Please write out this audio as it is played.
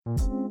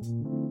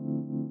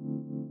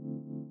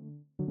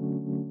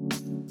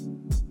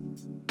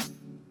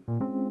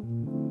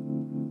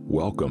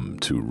Welcome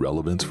to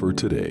Relevance for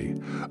Today,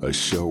 a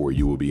show where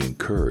you will be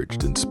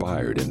encouraged,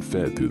 inspired, and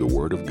fed through the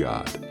Word of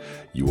God.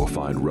 You will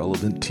find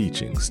relevant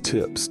teachings,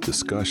 tips,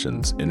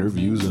 discussions,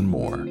 interviews, and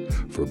more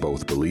for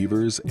both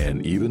believers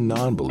and even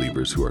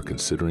non-believers who are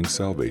considering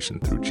salvation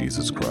through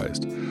Jesus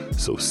Christ.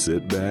 So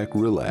sit back,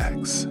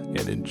 relax,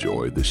 and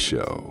enjoy the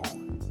show.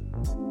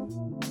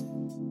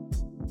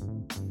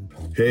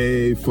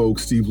 Hey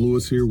folks, Steve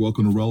Lewis here.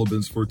 Welcome to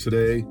Relevance for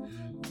Today.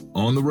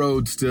 On the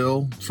road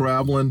still,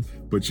 traveling,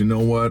 but you know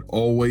what?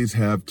 Always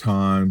have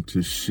time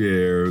to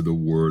share the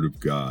Word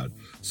of God.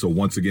 So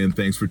once again,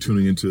 thanks for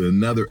tuning into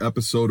another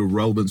episode of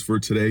Relevance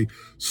for Today,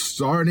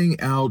 starting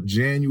out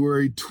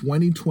January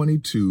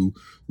 2022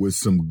 with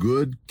some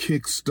good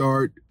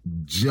kickstart,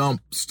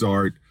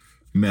 jumpstart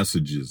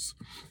messages.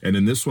 And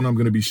in this one, I'm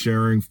going to be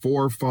sharing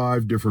 4 or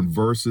 5 different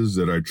verses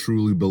that I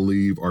truly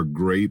believe are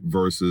great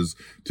verses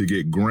to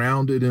get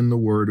grounded in the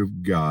Word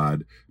of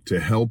God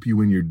to help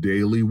you in your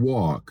daily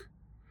walk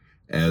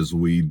as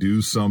we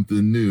do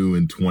something new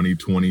in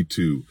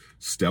 2022,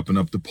 stepping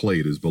up the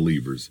plate as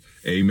believers.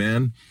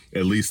 Amen?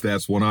 At least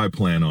that's what I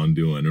plan on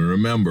doing. And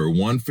remember,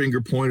 1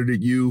 finger pointed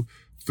at you,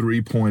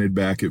 3 pointed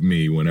back at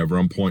me whenever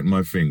I'm pointing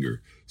my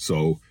finger.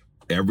 So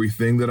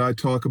everything that I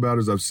talk about,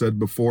 as I've said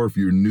before, if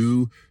you're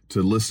new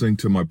to listening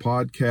to my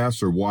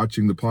podcast or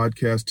watching the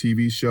podcast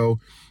TV show,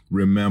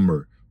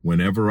 remember,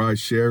 whenever I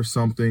share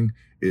something,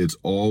 it's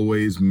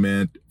always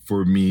meant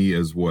for me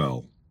as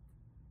well.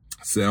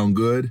 Sound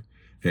good?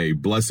 Hey,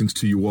 blessings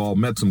to you all.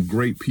 Met some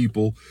great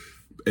people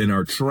in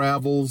our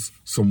travels,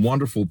 some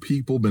wonderful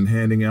people, been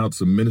handing out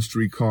some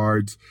ministry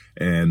cards,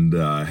 and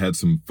had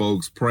some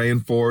folks praying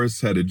for us.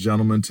 Had a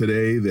gentleman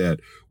today that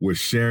was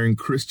sharing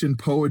Christian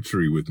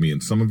poetry with me.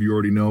 And some of you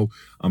already know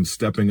I'm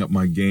stepping up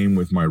my game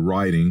with my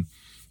writing,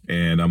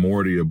 and I'm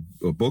already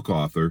a book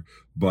author,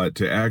 but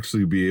to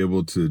actually be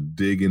able to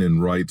dig in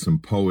and write some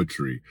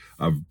poetry.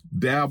 I've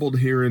dabbled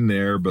here and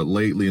there, but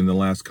lately in the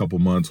last couple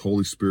months,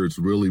 Holy Spirit's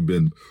really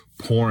been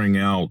pouring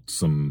out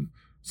some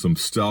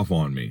stuff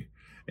on me.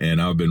 And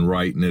I've been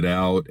writing it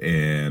out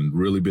and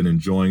really been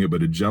enjoying it.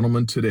 But a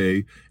gentleman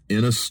today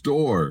in a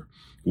store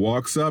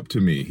walks up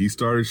to me. He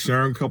started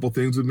sharing a couple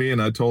things with me,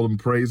 and I told him,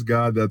 praise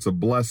God, that's a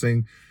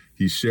blessing.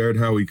 He shared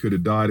how he could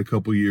have died a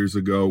couple years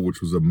ago, which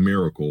was a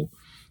miracle.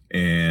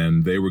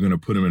 And they were going to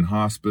put him in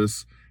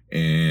hospice.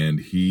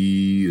 And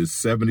he is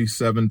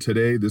 77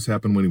 today. This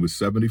happened when he was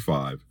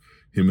 75.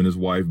 Him and his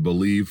wife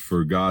believed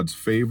for God's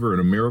favor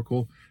and a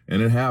miracle,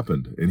 and it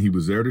happened. And he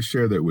was there to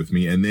share that with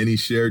me. And then he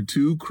shared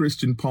 2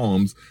 Christian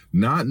poems,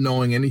 not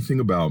knowing anything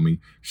about me,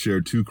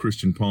 shared 2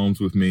 Christian poems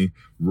with me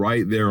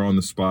right there on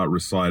the spot,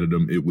 recited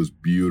them. It was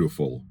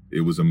beautiful.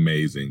 It was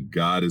amazing.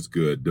 God is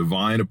good.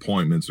 Divine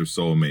appointments are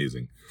so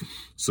amazing.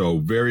 So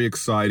very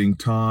exciting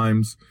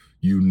times.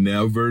 You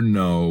never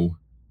know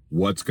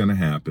what's going to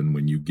happen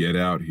when you get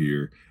out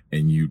here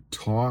and you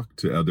talk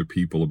to other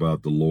people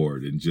about the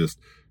Lord and just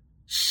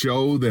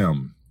show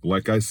them,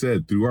 like I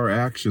said, through our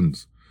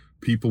actions.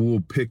 People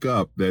will pick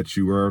up that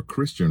you are a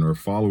Christian or a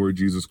follower of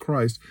Jesus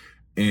Christ,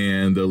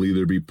 and they'll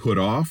either be put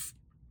off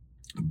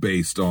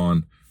based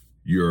on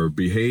your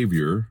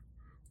behavior,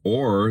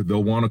 or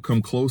they'll want to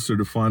come closer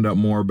to find out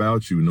more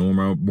about you,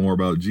 know more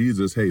about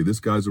Jesus. Hey,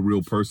 this guy's a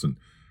real person.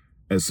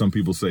 As some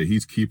people say,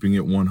 he's keeping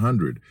it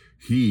 100.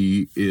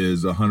 He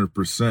is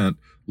 100%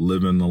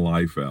 living the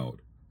life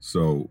out.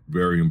 So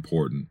very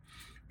important.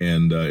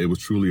 And it was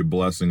truly a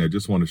blessing. I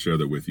just want to share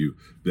that with you.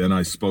 Then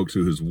I spoke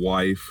to his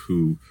wife,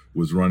 who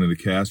was running the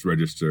cash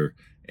register,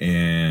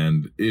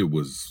 and it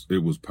was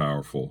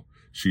powerful.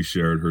 She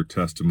shared her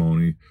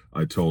testimony.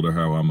 I told her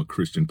how I'm a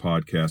Christian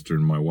podcaster,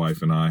 and my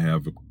wife and I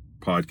have a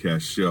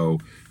podcast show,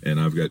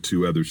 and I've got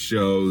 2 other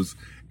shows.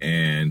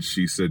 And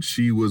she said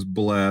she was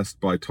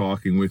blessed by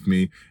talking with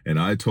me, and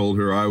I told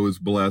her I was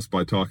blessed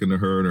by talking to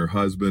her and her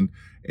husband.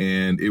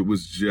 And it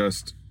was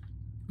just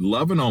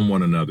loving on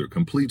one another,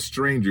 complete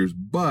strangers,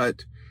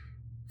 but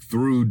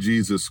through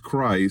Jesus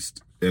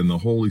Christ and the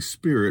Holy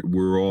Spirit,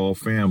 we're all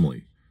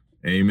family.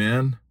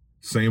 Amen.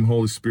 Same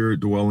Holy Spirit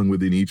dwelling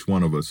within each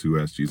one of us who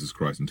asked Jesus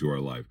Christ into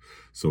our life.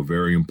 So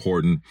very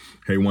important.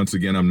 Hey, once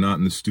again, I'm not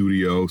in the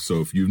studio.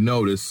 So if you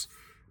notice,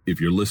 if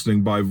you're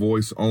listening by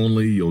voice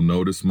only, you'll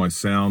notice my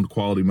sound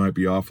quality might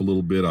be off a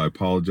little bit. I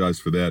apologize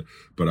for that,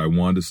 but I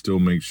wanted to still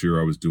make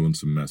sure I was doing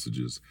some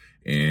messages.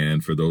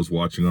 And for those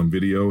watching on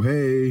video,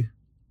 hey,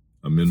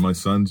 I'm in my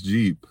son's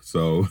Jeep,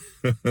 so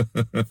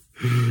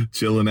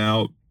chilling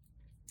out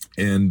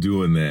and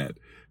doing that.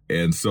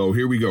 And so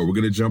here we go. We're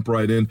going to jump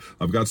right in.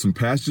 I've got some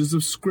passages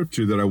of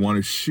scripture that I want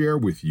to share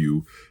with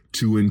you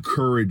to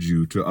encourage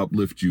you, to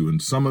uplift you.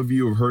 And some of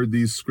you have heard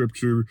these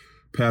scripture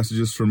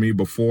passages from me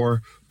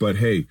before, but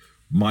hey,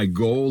 my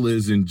goal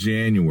is in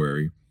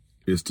January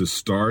is to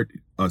start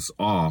us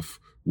off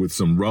with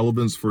some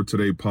relevance for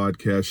today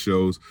podcast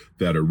shows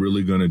that are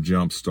really going to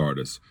jumpstart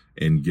us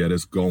and get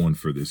us going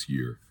for this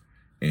year.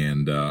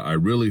 And I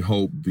really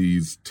hope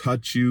these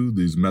touch you.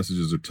 These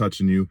messages are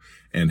touching you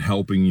and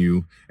helping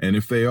you. And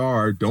if they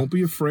are, don't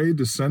be afraid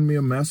to send me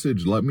a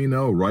message. Let me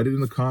know. Write it in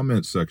the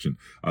comments section.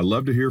 I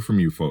love to hear from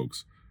you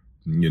folks.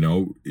 You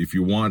know, if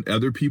you want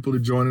other people to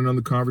join in on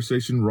the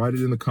conversation, write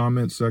it in the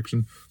comments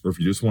section. Or if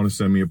you just want to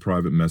send me a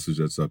private message,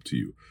 that's up to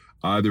you.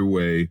 Either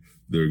way,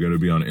 they're going to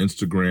be on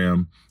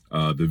Instagram.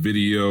 The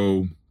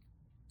video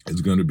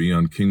is going to be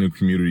on Kingdom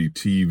Community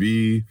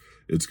TV.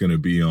 It's going to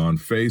be on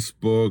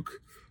Facebook.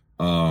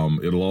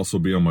 It'll also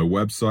be on my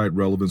website,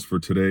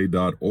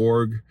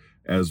 relevancefortoday.org,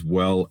 as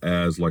well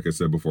as, like I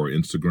said before,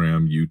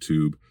 Instagram,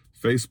 YouTube,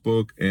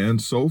 Facebook,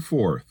 and so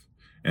forth.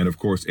 And of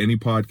course, any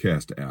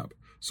podcast app.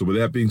 So with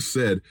that being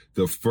said,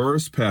 the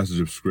first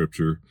passage of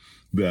scripture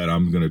that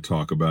I'm going to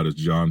talk about is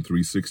John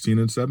 3:16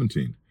 and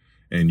 17.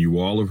 And you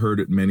all have heard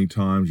it many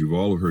times. You've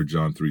all heard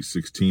John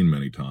 3:16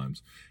 many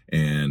times.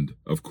 And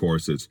of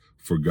course, it's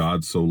for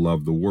God so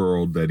loved the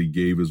world that he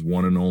gave his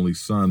one and only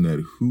son,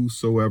 that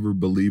whosoever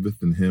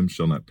believeth in him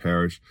shall not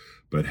perish,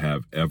 but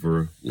have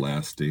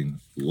everlasting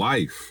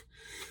life.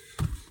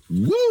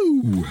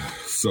 Woo!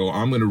 So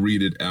I'm going to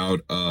read it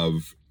out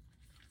of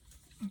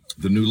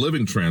the New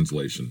Living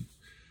Translation.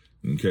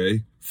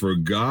 Okay. For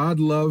God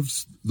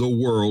loves the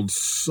world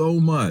so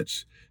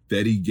much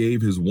that he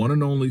gave his one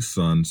and only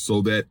son,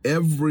 so that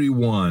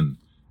everyone,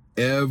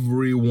 the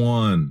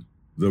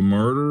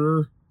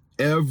murderer,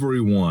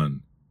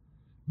 everyone,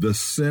 the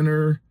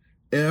sinner,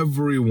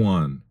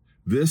 everyone,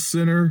 this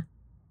sinner,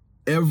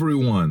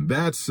 everyone,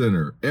 that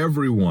sinner,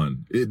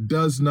 everyone. It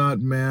does not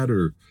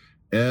matter.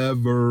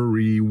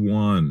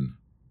 Everyone.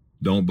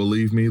 Don't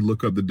believe me?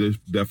 Look up the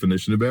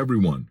definition of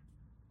everyone.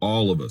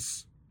 All of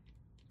us.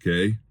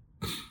 Okay?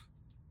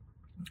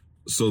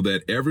 So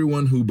that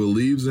everyone who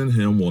believes in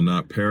him will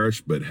not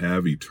perish, but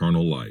have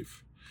eternal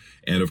life.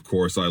 And of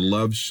course, I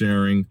love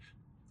sharing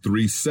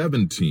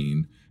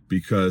 3:17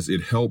 because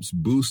it helps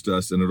boost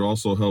us, and it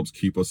also helps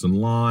keep us in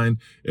line.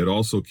 It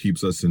also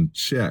keeps us in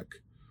check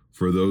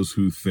for those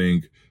who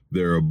think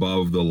they're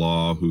above the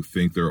law, who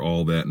think they're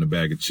all that in a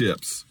bag of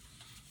chips.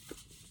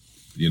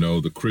 You know,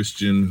 the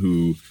Christian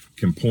who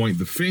can point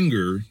the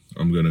finger,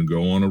 I'm going to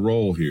go on a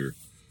roll here.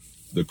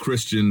 The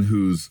Christian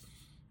who's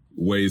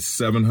weighs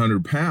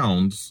 700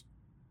 pounds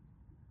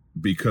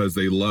because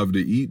they love to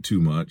eat too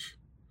much,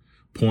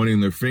 pointing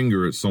their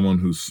finger at someone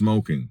who's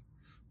smoking,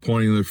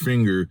 pointing their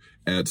finger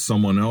at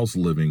someone else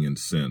living in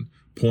sin,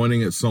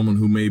 pointing at someone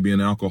who may be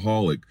an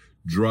alcoholic,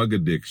 drug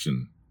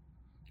addiction.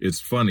 It's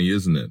funny,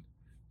 isn't it?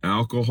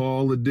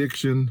 Alcohol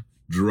addiction,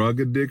 drug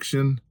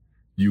addiction,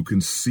 you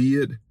can see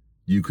it,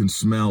 you can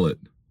smell it,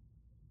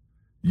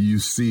 you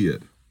see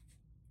it.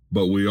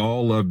 But we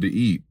all love to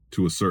eat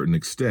to a certain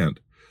extent.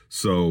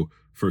 So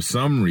for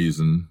some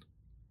reason,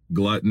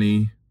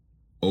 gluttony,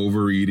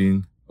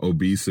 overeating,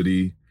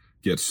 obesity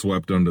gets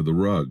swept under the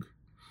rug.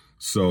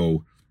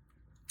 So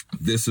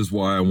this is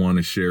why I want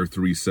to share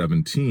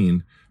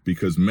 3:17,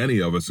 because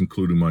many of us,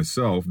 including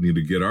myself, need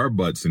to get our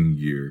butts in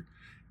gear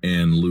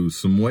and lose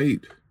some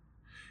weight.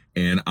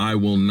 And I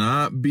will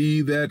not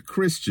be that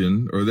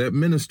Christian or that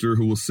minister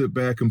who will sit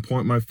back and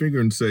point my finger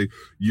and say,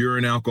 you're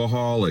an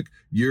alcoholic,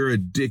 you're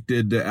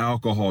addicted to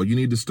alcohol, you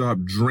need to stop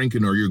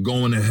drinking or you're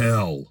going to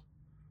hell.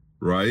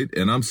 Right?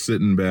 And I'm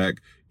sitting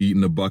back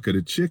eating a bucket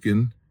of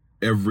chicken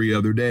every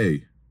other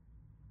day.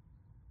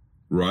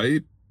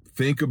 Right?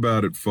 Think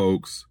about it,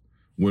 folks.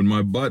 When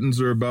my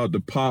buttons are about to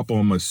pop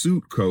on my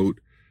suit coat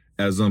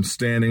as I'm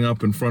standing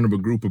up in front of a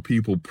group of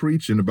people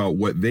preaching about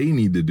what they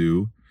need to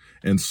do,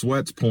 and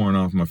sweat's pouring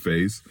off my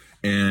face,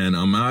 and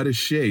I'm out of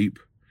shape,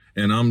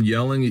 and I'm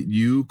yelling at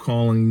you,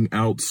 calling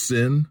out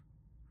sin,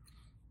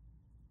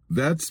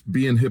 that's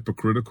being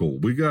hypocritical.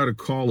 We got to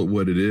call it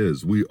what it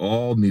is. We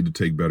all need to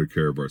take better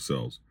care of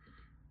ourselves.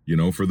 You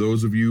know, for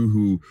those of you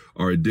who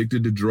are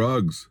addicted to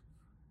drugs,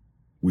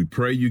 we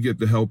pray you get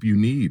the help you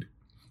need.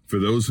 For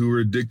those who are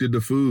addicted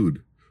to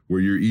food, where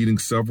you're eating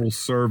several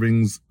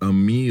servings a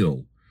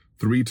meal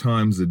 3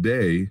 times a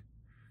day,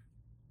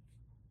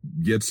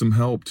 get some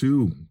help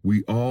too.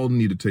 We all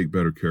need to take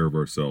better care of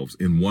ourselves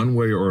in one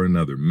way or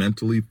another,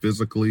 mentally,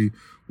 physically,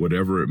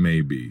 whatever it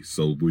may be.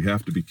 So we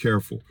have to be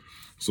careful.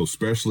 So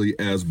especially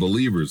as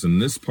believers,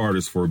 and this part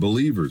is for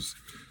believers,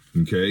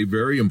 okay?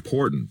 Very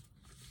important,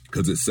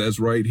 because it says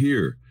right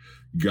here,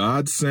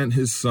 God sent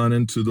his son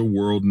into the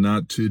world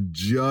not to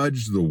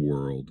judge the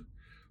world,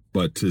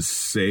 but to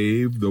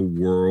save the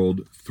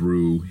world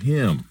through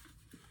him.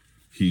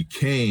 He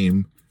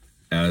came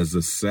as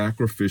a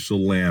sacrificial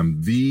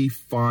lamb, the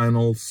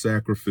final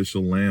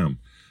sacrificial lamb.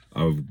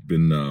 I'm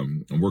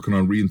working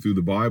on reading through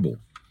the Bible,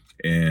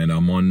 and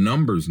I'm on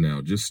Numbers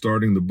now, just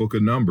starting the book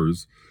of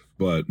Numbers.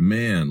 But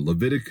man,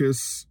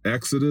 Leviticus,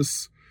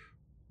 Exodus,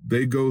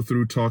 they go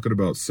through talking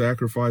about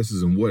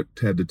sacrifices and what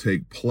had to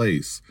take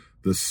place,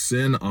 the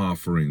sin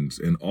offerings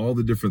and all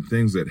the different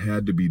things that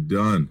had to be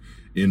done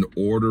in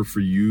order for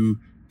you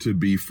to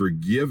be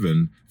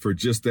forgiven for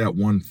just that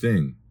one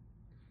thing.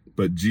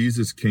 But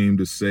Jesus came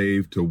to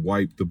save, to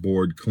wipe the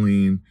board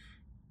clean,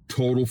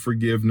 total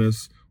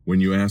forgiveness when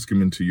you ask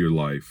him into your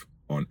life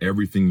on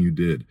everything you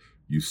did.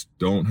 You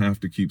don't have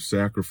to keep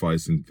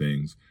sacrificing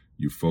things.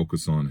 You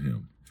focus on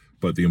him.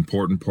 But the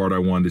important part I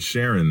wanted to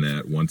share in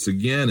that, once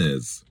again,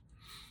 is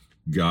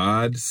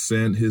God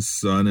sent his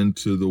son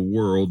into the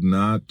world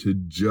not to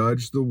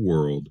judge the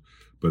world,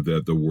 but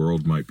that the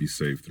world might be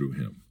saved through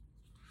him.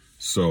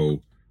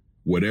 So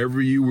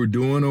whatever you were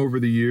doing over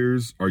the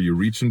years, are you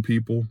reaching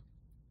people?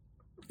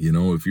 You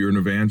know, if you're an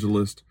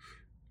evangelist,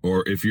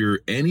 or if you're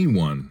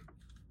anyone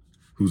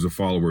who's a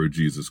follower of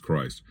Jesus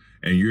Christ,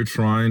 and you're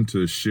trying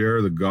to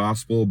share the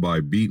gospel by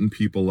beating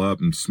people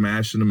up and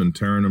smashing them and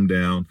tearing them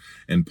down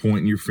and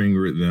pointing your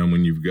finger at them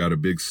when you've got a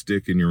big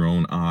stick in your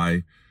own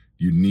eye,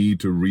 you need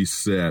to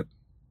reset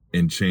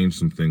and change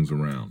some things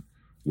around.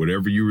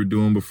 Whatever you were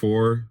doing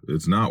before,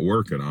 it's not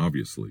working,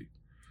 obviously.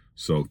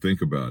 So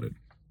think about it.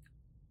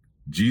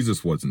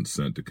 Jesus wasn't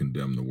sent to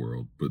condemn the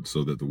world, but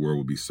so that the world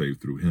will be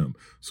saved through him.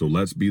 So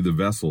let's be the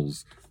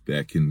vessels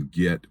that can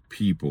get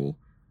people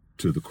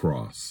to the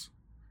cross.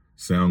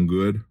 Sound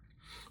good?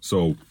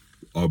 So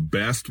a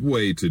best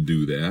way to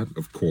do that,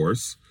 of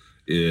course,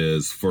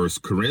 is 1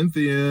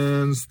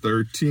 Corinthians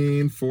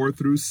 13, 4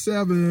 through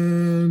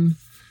 7.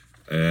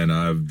 And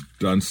I've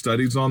done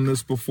studies on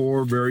this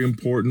before, very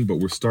important, but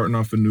we're starting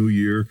off a new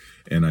year,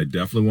 and I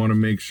definitely want to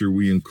make sure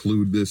we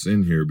include this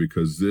in here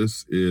because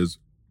this is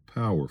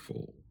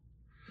powerful.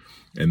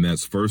 And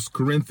that's 1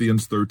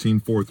 Corinthians 13,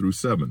 4 through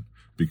 7,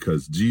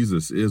 because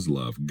Jesus is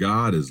love.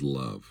 God is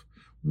love.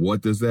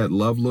 What does that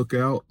love look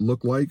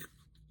like?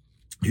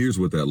 Here's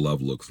what that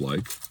love looks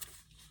like.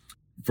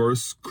 1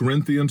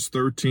 Corinthians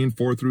 13,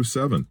 4 through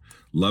 7.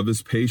 Love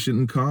is patient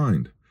and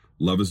kind.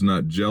 Love is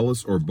not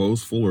jealous or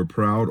boastful or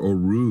proud or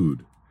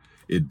rude.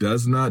 It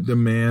does not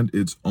demand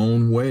its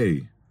own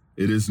way.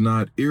 It is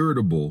not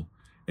irritable,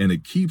 and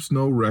it keeps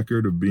no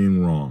record of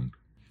being wronged.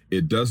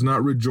 It does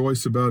not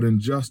rejoice about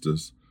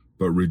injustice,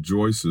 but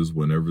rejoices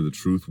whenever the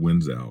truth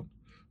wins out.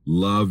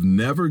 Love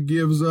never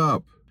gives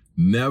up,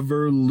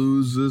 never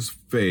loses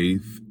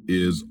faith,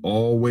 is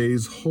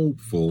always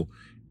hopeful,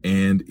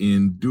 and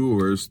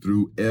endures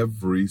through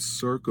every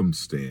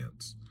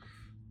circumstance.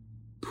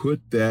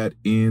 Put that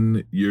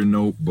in your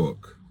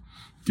notebook.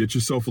 Get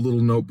yourself a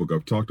little notebook.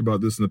 I've talked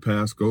about this in the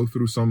past. Go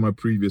through some of my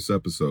previous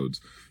episodes.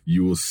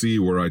 You will see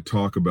where I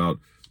talk about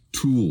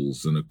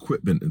tools and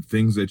equipment and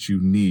things that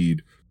you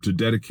need to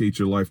dedicate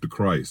your life to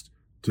Christ,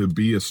 to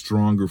be a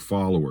stronger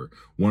follower.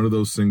 One of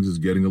those things is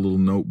getting a little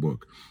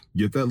notebook.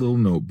 Get that little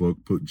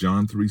notebook, put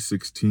John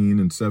 3:16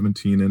 and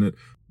 17 in it,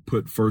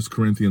 put 1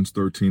 Corinthians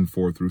 13,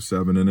 4 through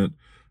 7 in it,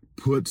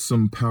 put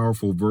some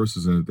powerful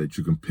verses in it that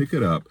you can pick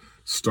it up,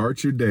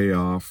 start your day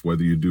off,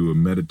 whether you do a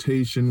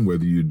meditation,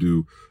 whether you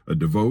do a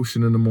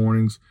devotion in the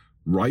mornings,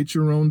 write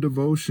your own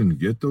devotion,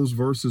 get those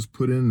verses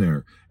put in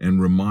there,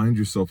 and remind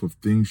yourself of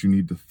things you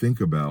need to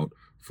think about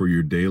for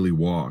your daily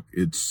walk.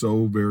 It's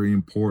so very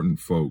important,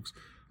 folks.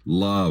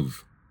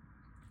 Love.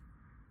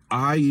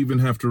 I even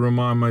have to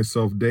remind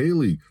myself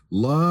daily,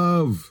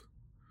 love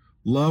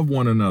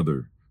one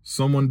another.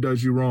 Someone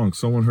does you wrong.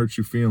 Someone hurts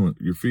your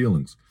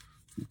feelings.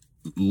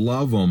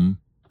 Love them,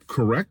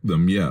 correct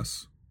them,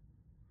 yes,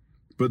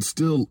 but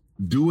still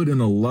do it in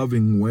a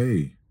loving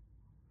way.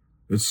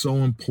 It's so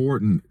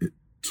important.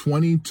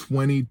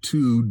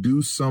 2022,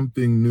 do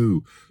something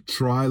new.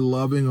 Try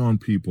loving on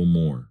people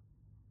more.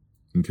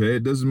 Okay,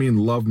 it doesn't mean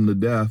love them to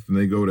death and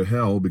they go to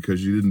hell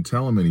because you didn't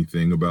tell them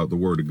anything about the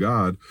Word of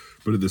God.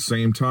 But at the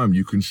same time,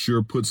 you can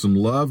sure put some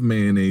love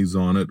mayonnaise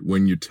on it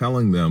when you're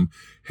telling them,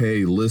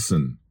 hey,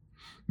 listen,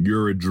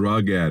 you're a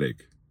drug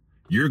addict.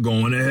 You're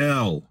going to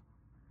hell.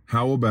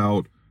 How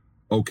about,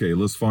 okay,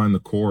 let's find the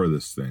core of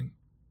this thing.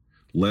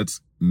 Let's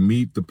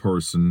meet the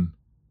person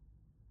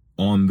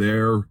on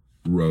their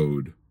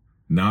road,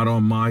 not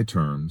on my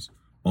terms,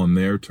 on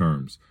their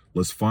terms.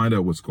 Let's find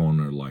out what's going on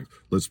in their life.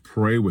 Let's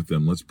pray with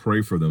them. Let's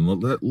pray for them.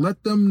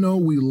 Let them know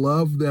we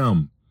love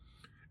them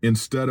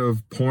instead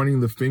of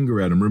pointing the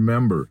finger at them.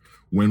 Remember,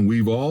 when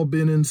we've all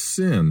been in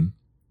sin,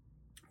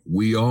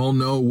 we all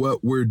know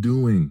what we're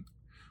doing.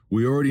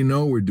 We already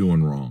know we're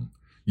doing wrong.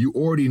 You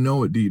already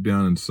know it deep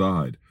down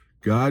inside.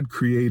 God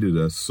created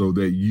us so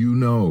that you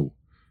know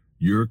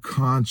your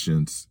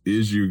conscience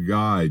is your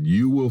guide.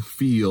 You will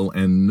feel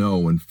and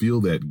know and feel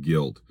that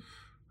guilt.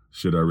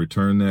 Should I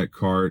return that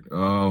cart?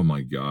 Oh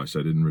my gosh,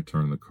 I didn't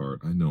return the cart.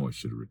 I know I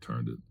should have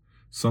returned it.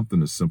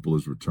 Something as simple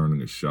as returning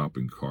a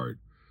shopping cart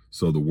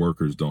so the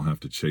workers don't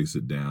have to chase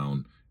it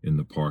down in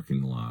the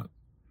parking lot.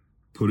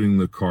 Putting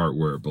the cart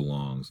where it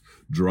belongs.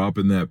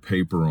 Dropping that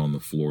paper on the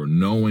floor,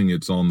 knowing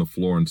it's on the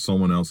floor and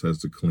someone else has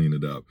to clean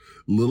it up.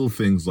 Little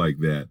things like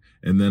that.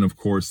 And then, of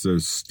course,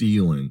 there's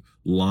stealing,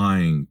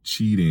 lying,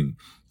 cheating,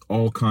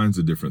 all kinds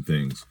of different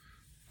things.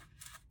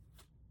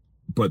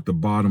 But the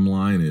bottom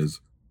line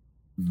is,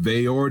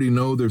 they already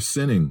know they're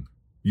sinning.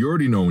 You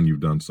already know when you've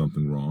done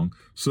something wrong.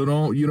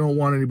 So you don't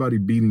want anybody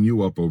beating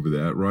you up over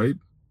that, right?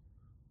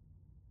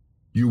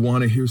 You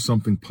want to hear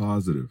something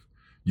positive.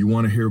 You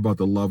want to hear about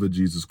the love of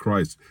Jesus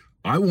Christ.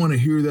 I want to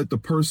hear that the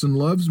person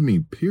loves me,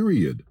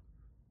 period.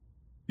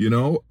 You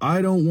know,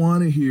 I don't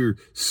want to hear,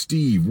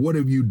 Steve, what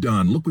have you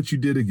done? Look what you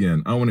did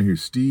again. I want to hear,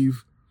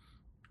 Steve,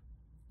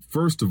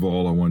 First of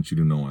all, I want you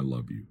to know I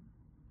love you.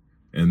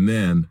 And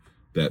then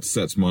that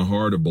sets my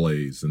heart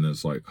ablaze. And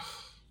it's like,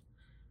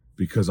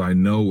 because I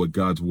know what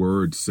God's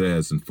word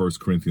says in 1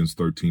 Corinthians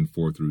 13,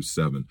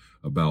 4-7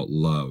 about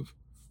love.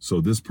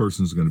 So this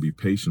person's going to be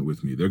patient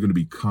with me. They're going to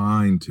be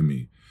kind to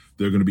me.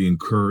 They're going to be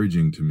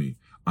encouraging to me.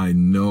 I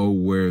know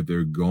where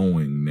they're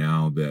going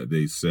now that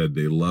they said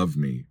they love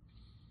me.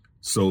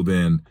 So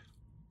then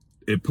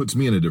it puts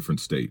me in a different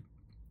state.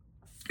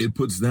 It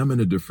puts them in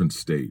a different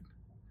state.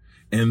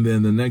 And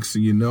then the next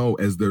thing you know,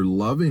 as they're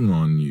loving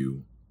on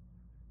you,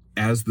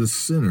 as the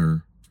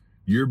sinner,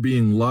 you're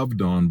being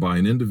loved on by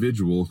an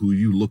individual who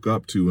you look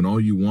up to and all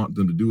you want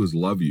them to do is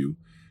love you.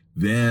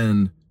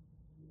 Then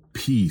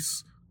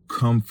peace,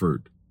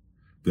 comfort,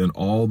 then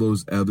all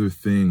those other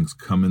things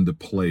come into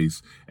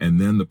place. And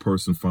then the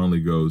person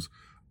finally goes,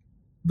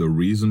 the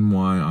reason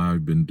why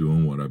I've been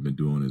doing what I've been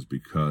doing is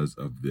because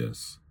of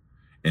this.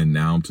 And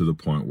now I'm to the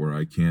point where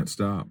I can't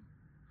stop.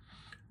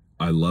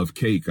 I love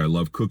cake. I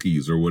love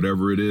cookies or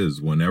whatever it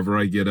is. Whenever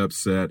I get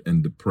upset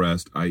and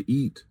depressed, I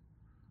eat,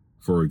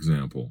 for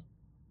example.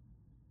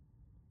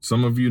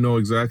 Some of you know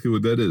exactly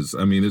what that is.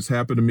 I mean, it's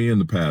happened to me in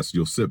the past.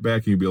 You'll sit back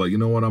and you'll be like, you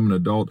know what? I'm an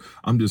adult.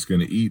 I'm just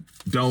going to eat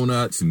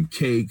donuts and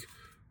cake.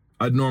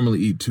 I'd normally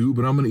eat 2,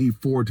 but I'm going to eat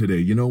 4 today.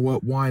 You know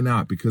what? Why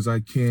not? Because I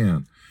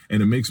can.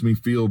 And it makes me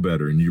feel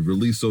better. And you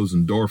release those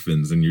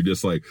endorphins and you're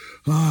just like,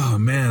 oh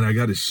man, I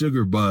got a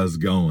sugar buzz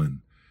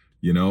going,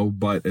 you know?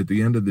 But at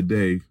the end of the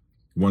day,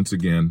 once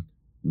again,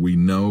 we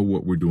know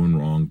what we're doing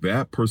wrong.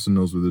 That person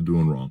knows what they're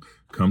doing wrong.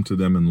 Come to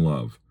them in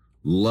love.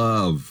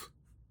 Love.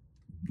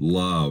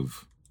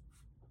 Love.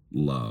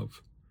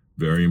 Love.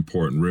 Very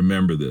important.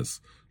 Remember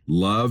this.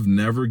 Love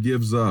never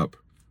gives up,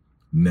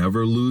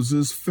 never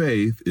loses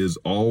faith, is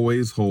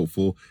always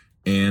hopeful,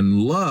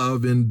 and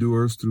love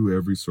endures through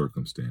every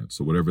circumstance.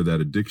 So whatever that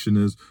addiction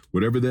is,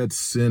 whatever that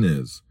sin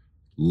is,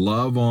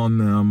 love on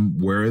them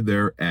where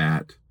they're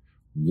at,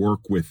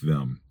 work with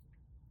them.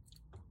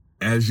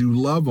 As you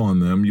love on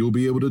them, you'll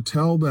be able to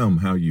tell them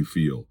how you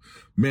feel.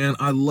 Man,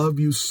 I love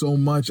you so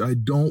much. I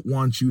don't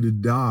want you to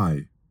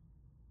die.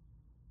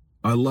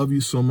 I love you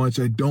so much.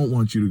 I don't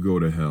want you to go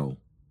to hell.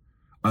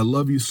 I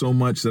love you so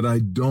much that I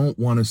don't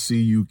want to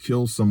see you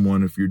kill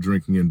someone if you're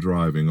drinking and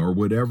driving or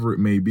whatever it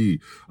may be.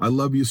 I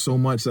love you so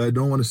much that I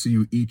don't want to see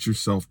you eat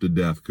yourself to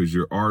death because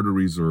your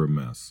arteries are a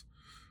mess.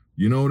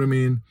 You know what I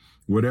mean?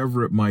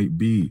 Whatever it might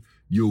be,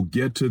 you'll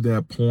get to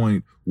that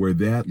point where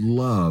that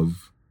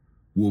love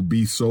will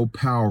be so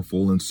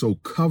powerful and so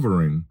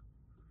covering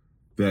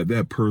that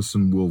that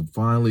person will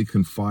finally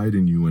confide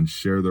in you and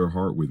share their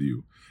heart with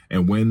you.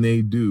 And when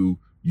they do,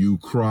 you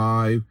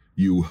cry,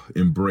 you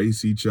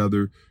embrace each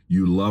other,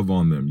 you love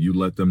on them, you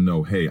let them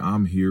know, hey,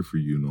 I'm here for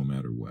you no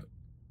matter what.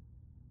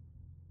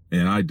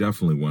 And I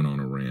definitely went on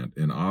a rant.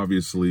 And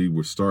obviously,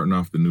 we're starting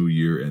off the new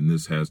year, and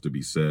this has to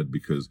be said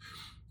because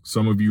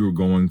some of you are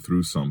going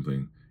through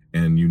something,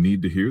 and you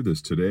need to hear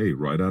this today,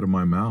 right out of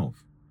my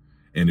mouth.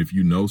 And if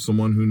you know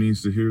someone who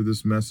needs to hear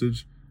this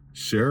message,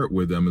 share it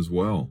with them as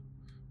well.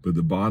 But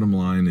the bottom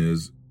line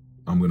is,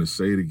 I'm going to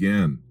say it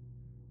again.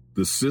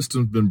 The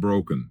system's been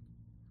broken.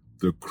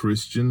 The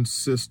Christian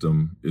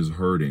system is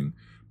hurting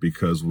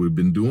because we've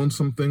been doing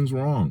some things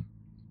wrong.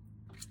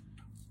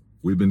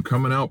 We've been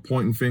coming out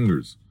pointing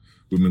fingers.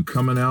 We've been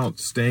coming out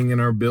staying in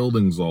our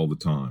buildings all the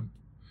time.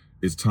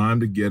 It's time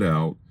to get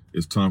out.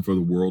 It's time for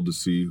the world to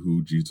see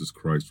who Jesus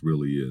Christ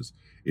really is.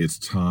 It's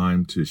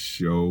time to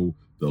show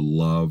the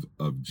love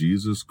of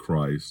Jesus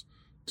Christ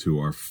to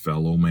our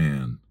fellow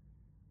man.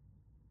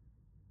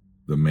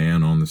 The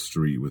man on the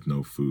street with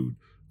no food,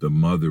 the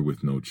mother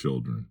with no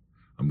children.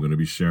 I'm going to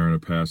be sharing a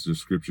passage of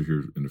scripture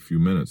here in a few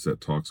minutes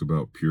that talks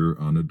about pure,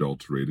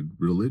 unadulterated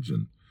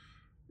religion.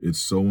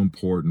 It's so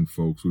important,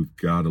 folks. We've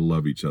got to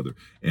love each other.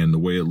 And the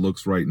way it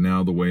looks right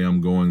now, the way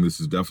I'm going, this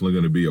is definitely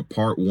going to be a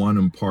part 1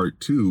 and part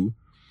 2.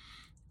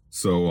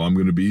 So I'm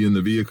going to be in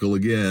the vehicle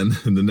again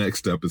in the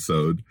next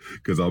episode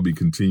because I'll be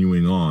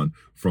continuing on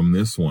from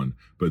this one.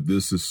 But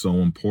this is so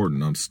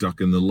important. I'm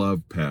stuck in the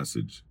love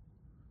passage.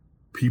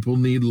 People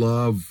need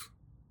love.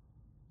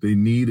 They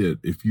need it.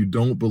 If you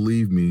don't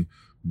believe me,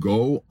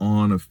 go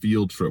on a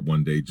field trip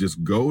one day.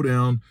 Just go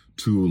down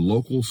to a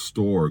local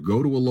store.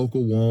 Go to a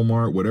local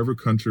Walmart, whatever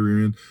country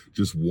you're in.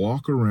 Just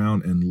walk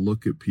around and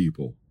look at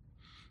people.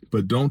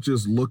 But don't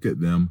just look at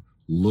them.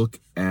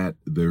 Look at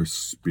their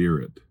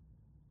spirit.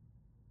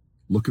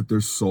 Look at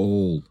their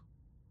soul.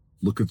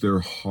 Look at their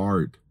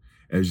heart.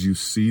 As you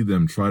see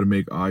them, try to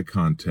make eye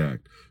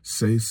contact.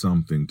 Say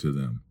something to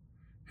them.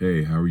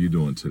 Hey, how are you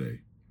doing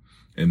today?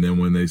 And then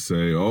when they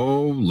say,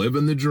 oh,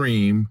 living the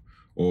dream,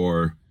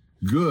 or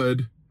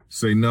good,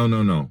 say,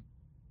 no.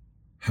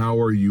 How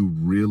are you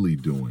really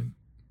doing?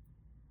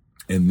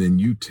 And then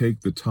you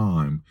take the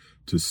time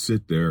to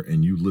sit there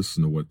and you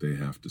listen to what they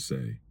have to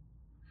say.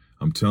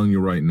 I'm telling you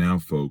right now,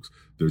 folks,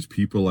 there's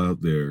people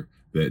out there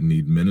that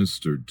need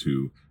ministered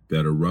to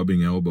that are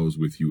rubbing elbows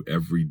with you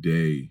every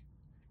day,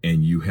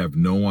 and you have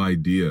no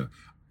idea.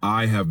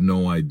 I have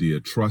no idea.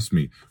 Trust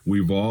me,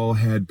 we've all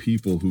had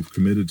people who've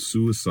committed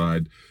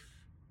suicide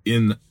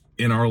in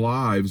in our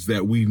lives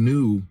that we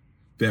knew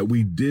that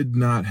we did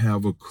not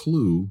have a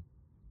clue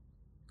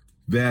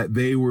that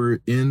they were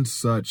in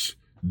such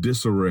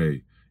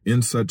disarray,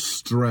 in such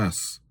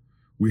stress.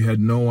 We had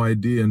no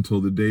idea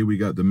until the day we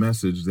got the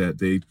message that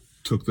they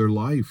took their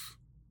life.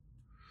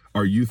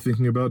 Are you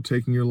thinking about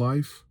taking your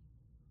life?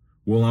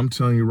 Well, I'm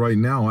telling you right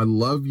now, I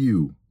love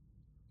you.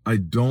 I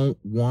don't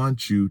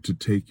want you to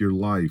take your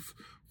life.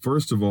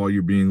 First of all,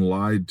 you're being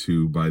lied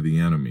to by the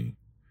enemy.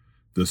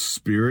 The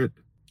spirit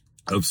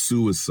of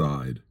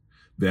suicide,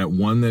 that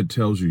one that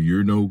tells you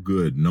you're no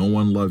good, no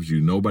one loves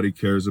you, nobody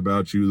cares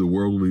about you, the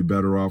world will be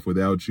better off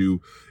without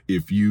you.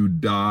 If you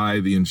die,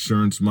 the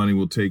insurance money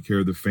will take care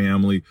of the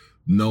family.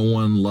 No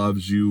one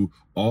loves you.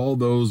 All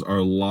those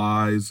are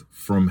lies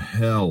from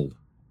hell.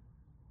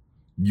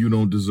 You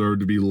don't deserve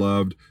to be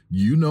loved.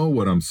 You know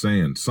what I'm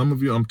saying. Some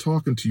of you, I'm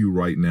talking to you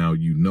right now.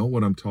 You know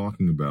what I'm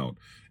talking about.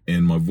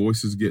 And my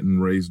voice is getting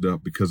raised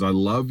up because I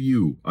love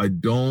you. I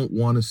don't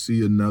want to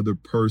see another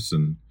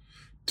person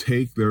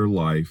take their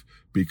life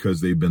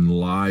because they've been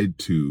lied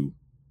to.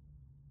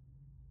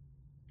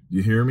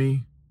 You hear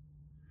me?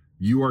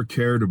 You are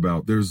cared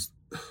about.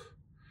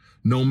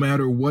 No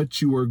matter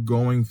what you are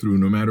going through,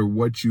 no matter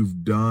what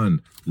you've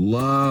done,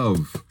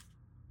 love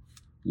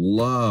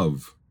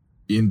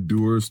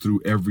endures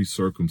through every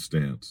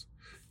circumstance.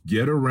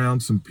 Get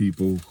around some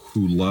people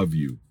who love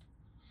you.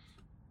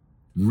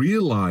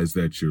 Realize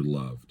that you're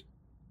loved.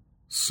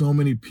 So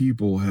many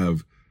people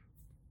have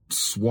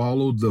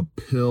swallowed the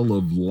pill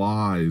of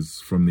lies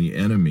from the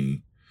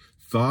enemy,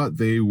 thought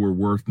they were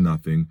worth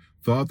nothing,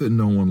 thought that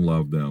no one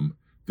loved them.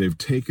 They've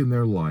taken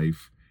their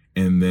life,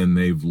 and then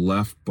they've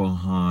left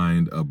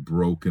behind a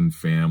broken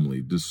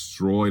family,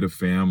 destroyed a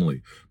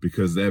family,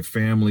 because that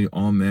family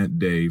on that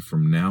day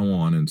from now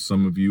on, and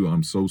some of you,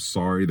 I'm so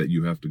sorry that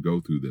you have to go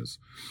through this,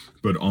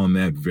 but on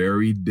that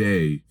very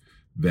day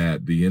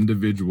that the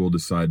individual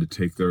decided to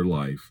take their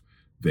life,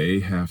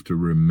 they have to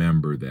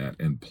remember that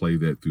and play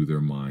that through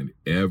their mind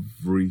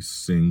every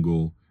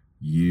single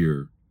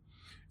year.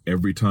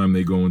 Every time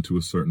they go into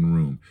a certain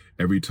room,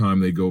 every time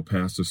they go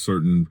past a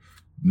certain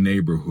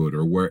neighborhood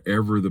or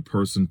wherever the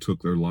person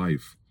took their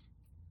life.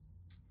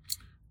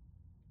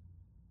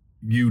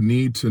 You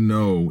need to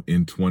know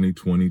in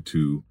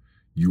 2022,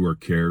 you are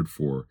cared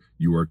for,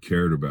 you are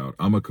cared about.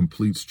 I'm a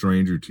complete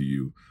stranger to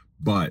you,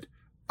 but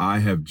I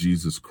have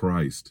Jesus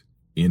Christ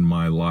in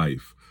my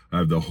life. I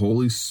have the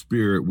Holy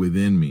Spirit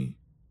within me,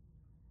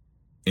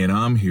 and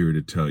I'm here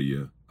to tell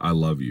you I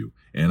love you.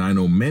 And I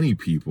know many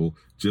people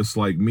just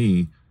like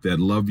me that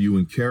love you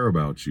and care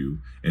about you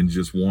and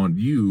just want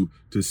you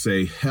to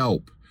say,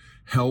 help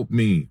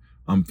me.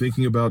 I'm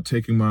thinking about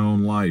taking my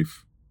own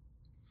life.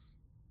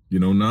 You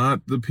know,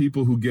 not the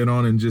people who get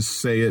on and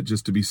just say it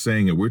just to be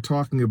saying it. We're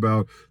talking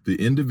about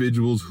the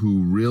individuals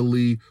who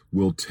really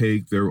will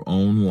take their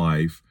own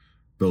life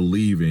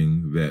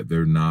believing that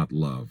they're not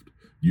loved.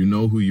 You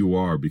know who you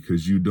are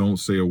because you don't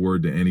say a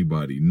word to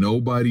anybody.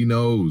 Nobody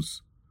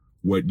knows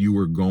what you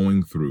are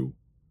going through.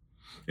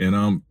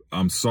 And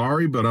I'm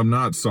sorry, but I'm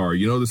not sorry.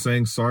 You know the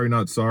saying, sorry,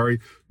 not sorry?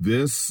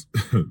 This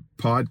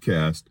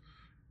podcast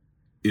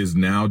is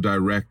now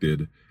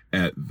directed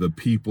at the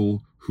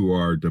people who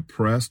are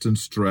depressed and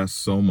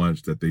stressed so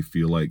much that they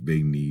feel like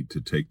they need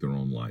to take their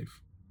own life.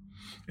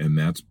 And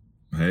that's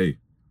why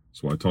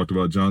I talked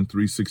about John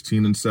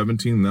 3:16 and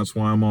 17. And that's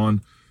why I'm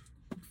on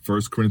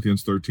 1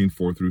 Corinthians 13,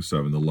 4 through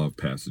 7, the love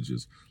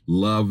passages.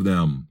 Love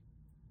them.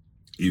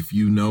 If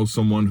you know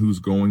someone who's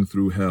going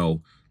through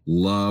hell,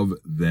 love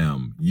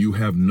them. You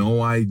have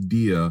no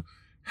idea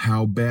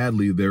how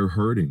badly they're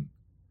hurting.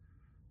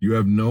 You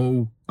have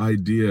no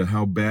idea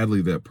how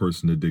badly that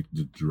person addicted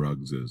to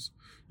drugs is.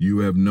 You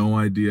have no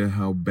idea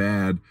how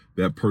bad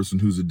that person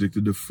who's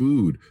addicted to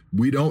food.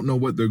 We don't know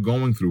what they're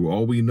going through.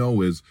 All we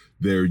know is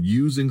they're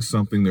using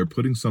something, they're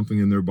putting something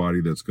in their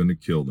body that's going to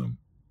kill them.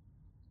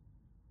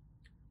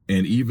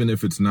 And even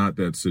if it's not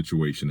that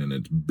situation, and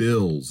it's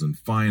bills and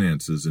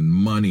finances and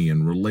money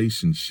and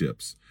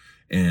relationships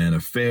and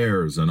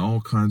affairs and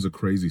all kinds of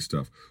crazy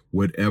stuff,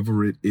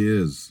 whatever it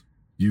is,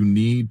 you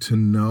need to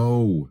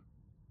know.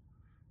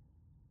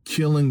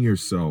 Killing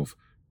yourself,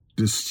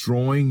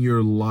 destroying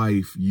your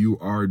life, you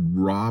are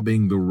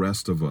robbing the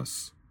rest of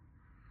us.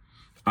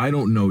 I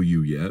don't know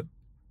you yet,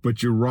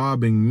 but you're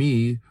robbing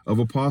me of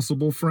a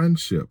possible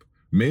friendship.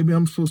 Maybe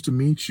I'm supposed to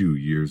meet you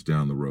years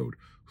down the road.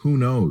 Who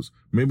knows?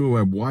 Maybe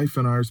my wife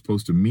and I are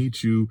supposed to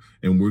meet you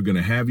and we're going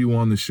to have you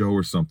on the show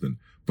or something,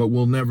 but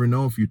we'll never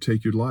know if you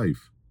take your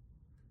life.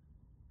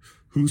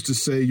 Who's to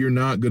say you're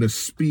not going to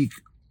speak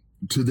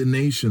to the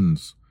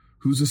nations?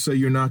 Who's to say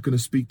you're not going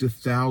to speak to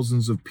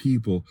thousands of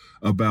people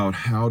about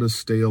how to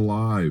stay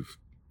alive?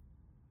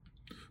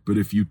 But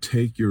if you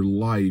take your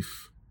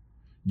life,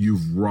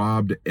 you've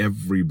robbed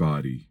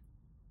everybody.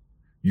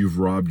 You've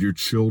robbed your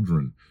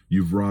children.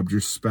 You've robbed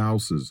your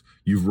spouses.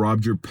 You've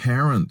robbed your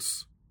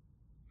parents.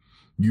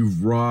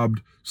 You've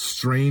robbed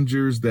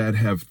strangers that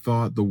have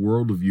thought the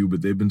world of you,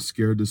 but they've been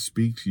scared to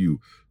speak to you.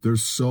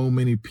 There's so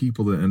many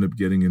people that end up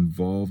getting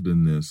involved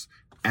in this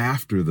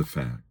after the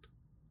fact.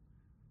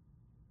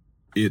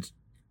 It's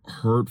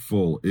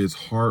hurtful. It's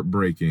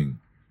heartbreaking.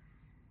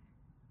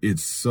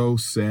 It's so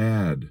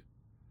sad.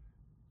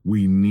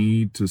 We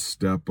need to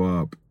step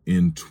up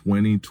in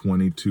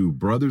 2022.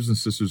 Brothers and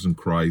sisters in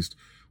Christ,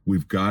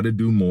 we've got to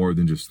do more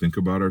than just think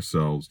about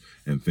ourselves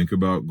and think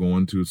about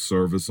going to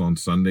service on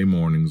Sunday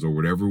mornings or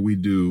whatever we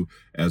do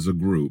as a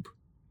group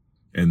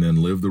and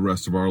then live the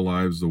rest of our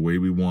lives the way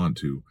we want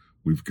to.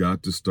 We've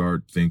got to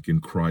start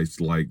thinking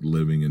Christ-like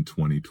living in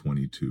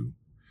 2022.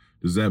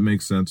 Does that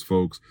make sense,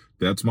 folks?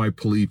 That's my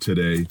plea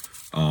today.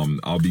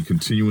 I'll be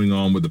continuing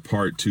on with the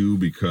part 2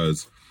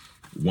 because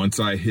once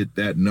I hit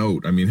that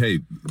note, I mean, hey,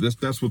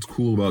 that's what's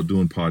cool about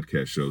doing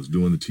podcast shows,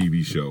 doing the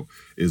TV show,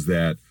 is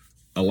that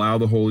allow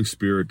the Holy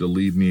Spirit to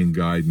lead me and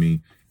guide me.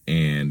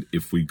 And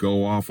if we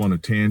go off on a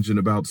tangent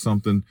about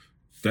something,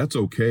 that's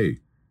okay,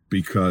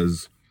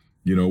 because,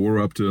 you know,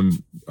 we're up to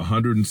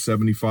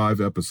 175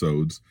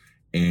 episodes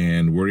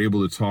and we're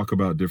able to talk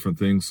about different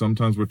things.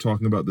 Sometimes we're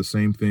talking about the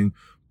same thing,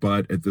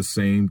 but at the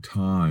same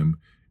time,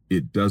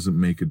 it doesn't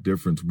make a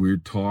difference. We're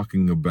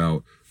talking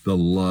about the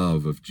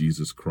love of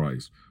Jesus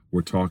Christ.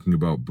 We're talking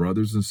about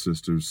brothers and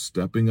sisters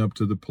stepping up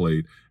to the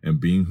plate and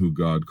being who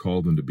God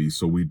called them to be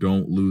so we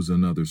don't lose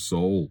another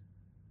soul.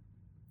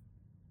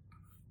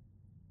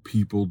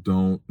 People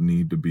don't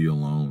need to be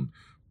alone.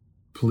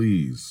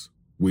 Please,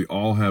 we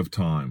all have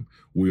time.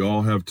 We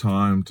all have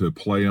time to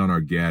play on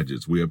our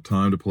gadgets. We have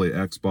time to play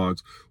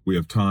Xbox. We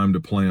have time to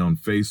play on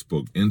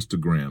Facebook,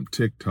 Instagram,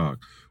 TikTok,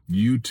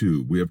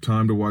 YouTube. We have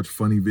time to watch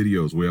funny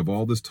videos. We have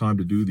all this time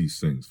to do these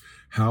things.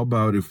 How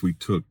about if we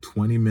took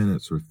 20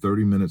 minutes or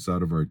 30 minutes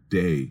out of our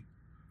day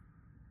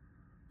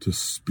to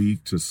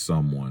speak to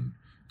someone,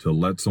 to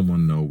let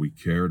someone know we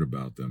cared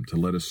about them, to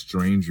let a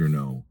stranger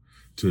know,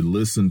 to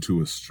listen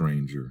to a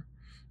stranger,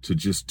 to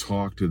just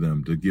talk to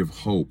them, to give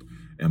hope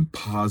and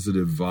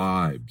positive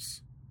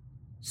vibes.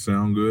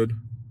 Sound good?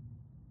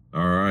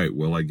 All right,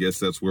 well, I guess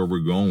that's where we're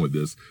going with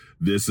this.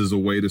 This is a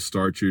way to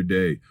start your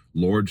day.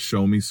 Lord,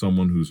 show me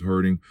someone who's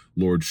hurting.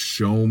 Lord,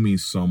 show me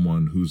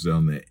someone who's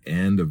on the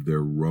end of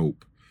their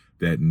rope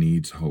that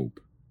needs hope.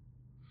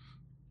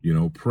 You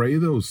know, pray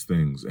those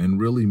things and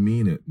really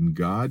mean it. And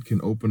God can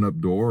open up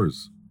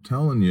doors. I'm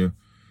telling you,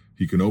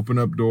 he can open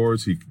up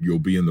doors. You'll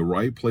be in the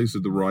right place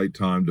at the right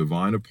time.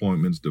 Divine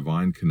appointments,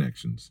 divine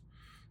connections.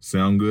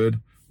 Sound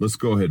good? Let's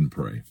go ahead and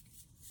pray.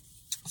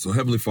 So,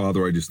 Heavenly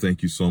Father, I just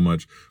thank you so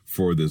much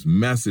for this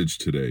message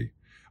today.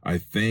 I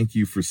thank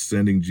you for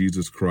sending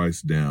Jesus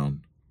Christ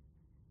down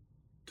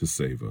to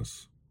save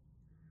us.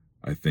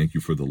 I thank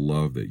you for the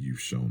love that you've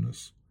shown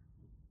us.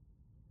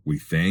 We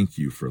thank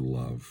you for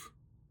love.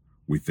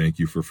 We thank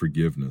you for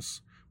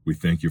forgiveness. We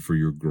thank you for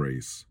your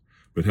grace.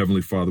 But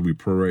Heavenly Father, we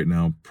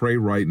pray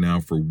right now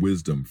for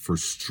wisdom, for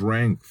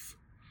strength.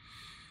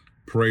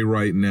 Pray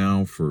right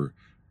now for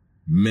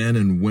men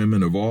and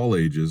women of all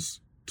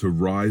ages to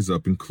rise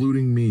up,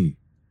 including me,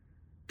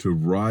 to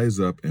rise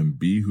up and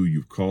be who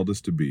you've called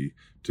us to be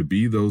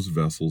those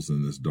vessels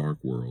in this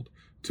dark world,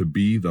 to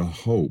be the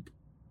hope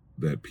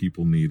that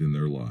people need in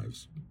their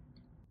lives.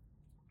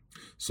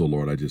 So,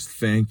 Lord, I just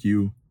thank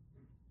you.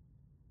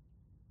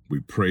 We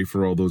pray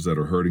for all those that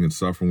are hurting and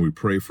suffering. We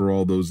pray for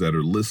all those that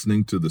are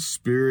listening to the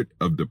spirit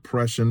of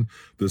depression,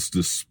 the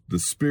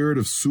spirit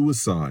of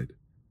suicide,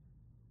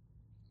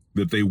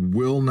 that they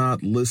will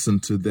not listen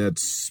to that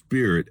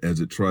spirit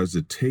as it tries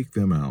to take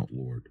them out,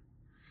 Lord.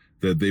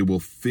 That they will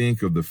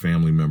think of the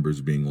family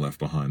members being left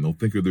behind. They'll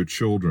think of their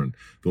children.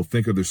 They'll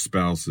think of their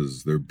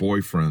spouses, their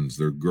boyfriends,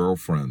 their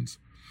girlfriends.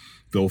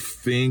 They'll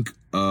think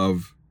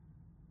of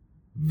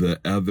the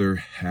other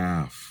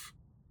half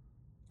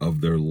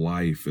of their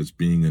life as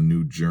being a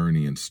new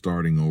journey and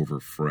starting over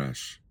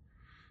fresh.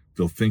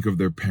 They'll think of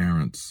their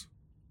parents,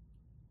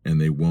 and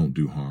they won't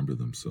do harm to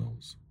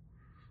themselves.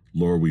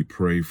 Lord, we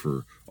pray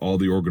for all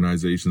the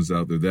organizations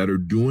out there that are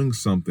doing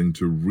something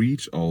to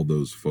reach all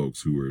those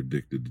folks who are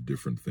addicted to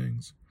different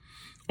things,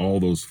 all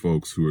those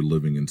folks who are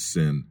living in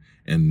sin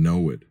and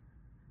know it,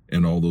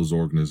 and all those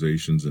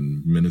organizations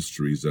and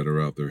ministries that are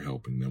out there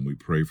helping them. We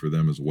pray for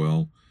them as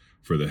well,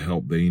 for the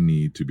help they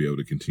need to be able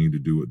to continue to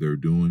do what they're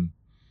doing.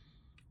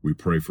 We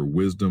pray for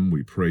wisdom.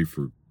 We pray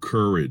for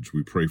courage.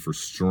 We pray for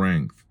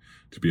strength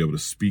to be able to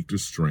speak to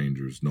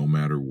strangers no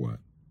matter what.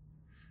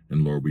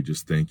 And Lord, we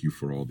just thank you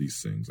for all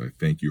these things. I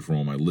thank you for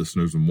all my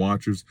listeners and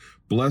watchers.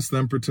 Bless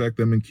them, protect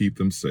them, and keep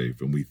them safe.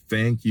 And we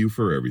thank you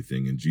for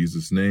everything. In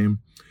Jesus'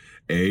 name,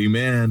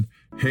 amen.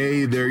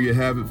 Hey, there you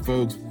have it,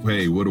 folks.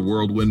 Hey, what a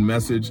whirlwind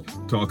message.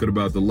 Talking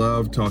about the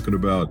love, talking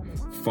about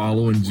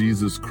following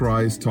Jesus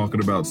Christ,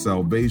 talking about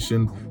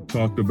salvation,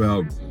 talked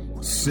about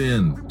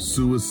sin,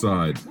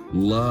 suicide,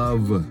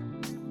 love,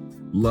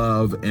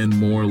 and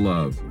more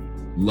love.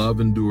 Love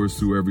endures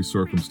through every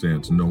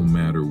circumstance, no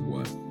matter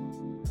what.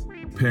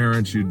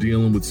 Parents, you're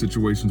dealing with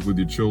situations with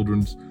your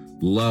children,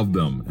 love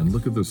them. And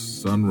look at the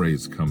sun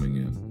rays coming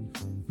in.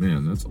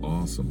 Man, that's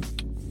awesome.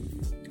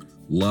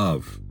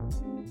 Love.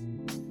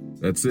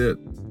 That's it.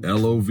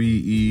 Love,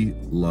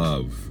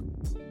 love.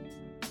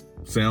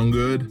 Sound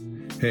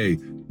good? Hey,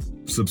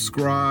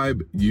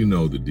 subscribe. You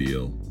know the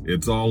deal.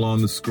 It's all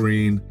on the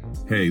screen.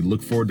 Hey,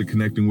 look forward to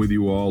connecting with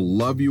you all.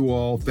 Love you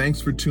all.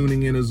 Thanks for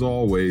tuning in as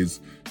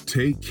always.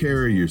 Take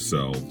care of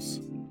yourselves.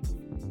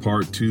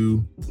 Part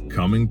 2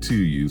 coming to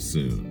you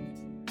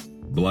soon.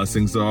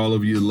 Blessings to all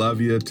of you.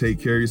 Love you. Take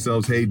care of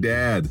yourselves. Hey,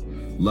 Dad,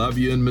 love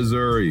you in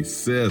Missouri.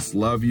 Sis,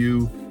 love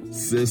you.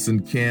 Sis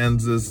in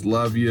Kansas,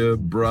 love you.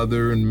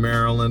 Brother in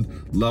Maryland,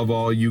 love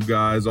all you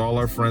guys, all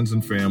our friends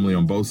and family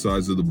on both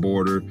sides of the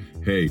border.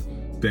 Hey,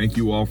 thank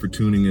you all for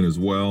tuning in as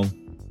well.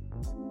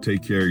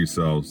 Take care of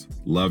yourselves.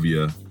 Love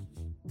you.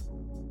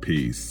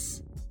 Peace.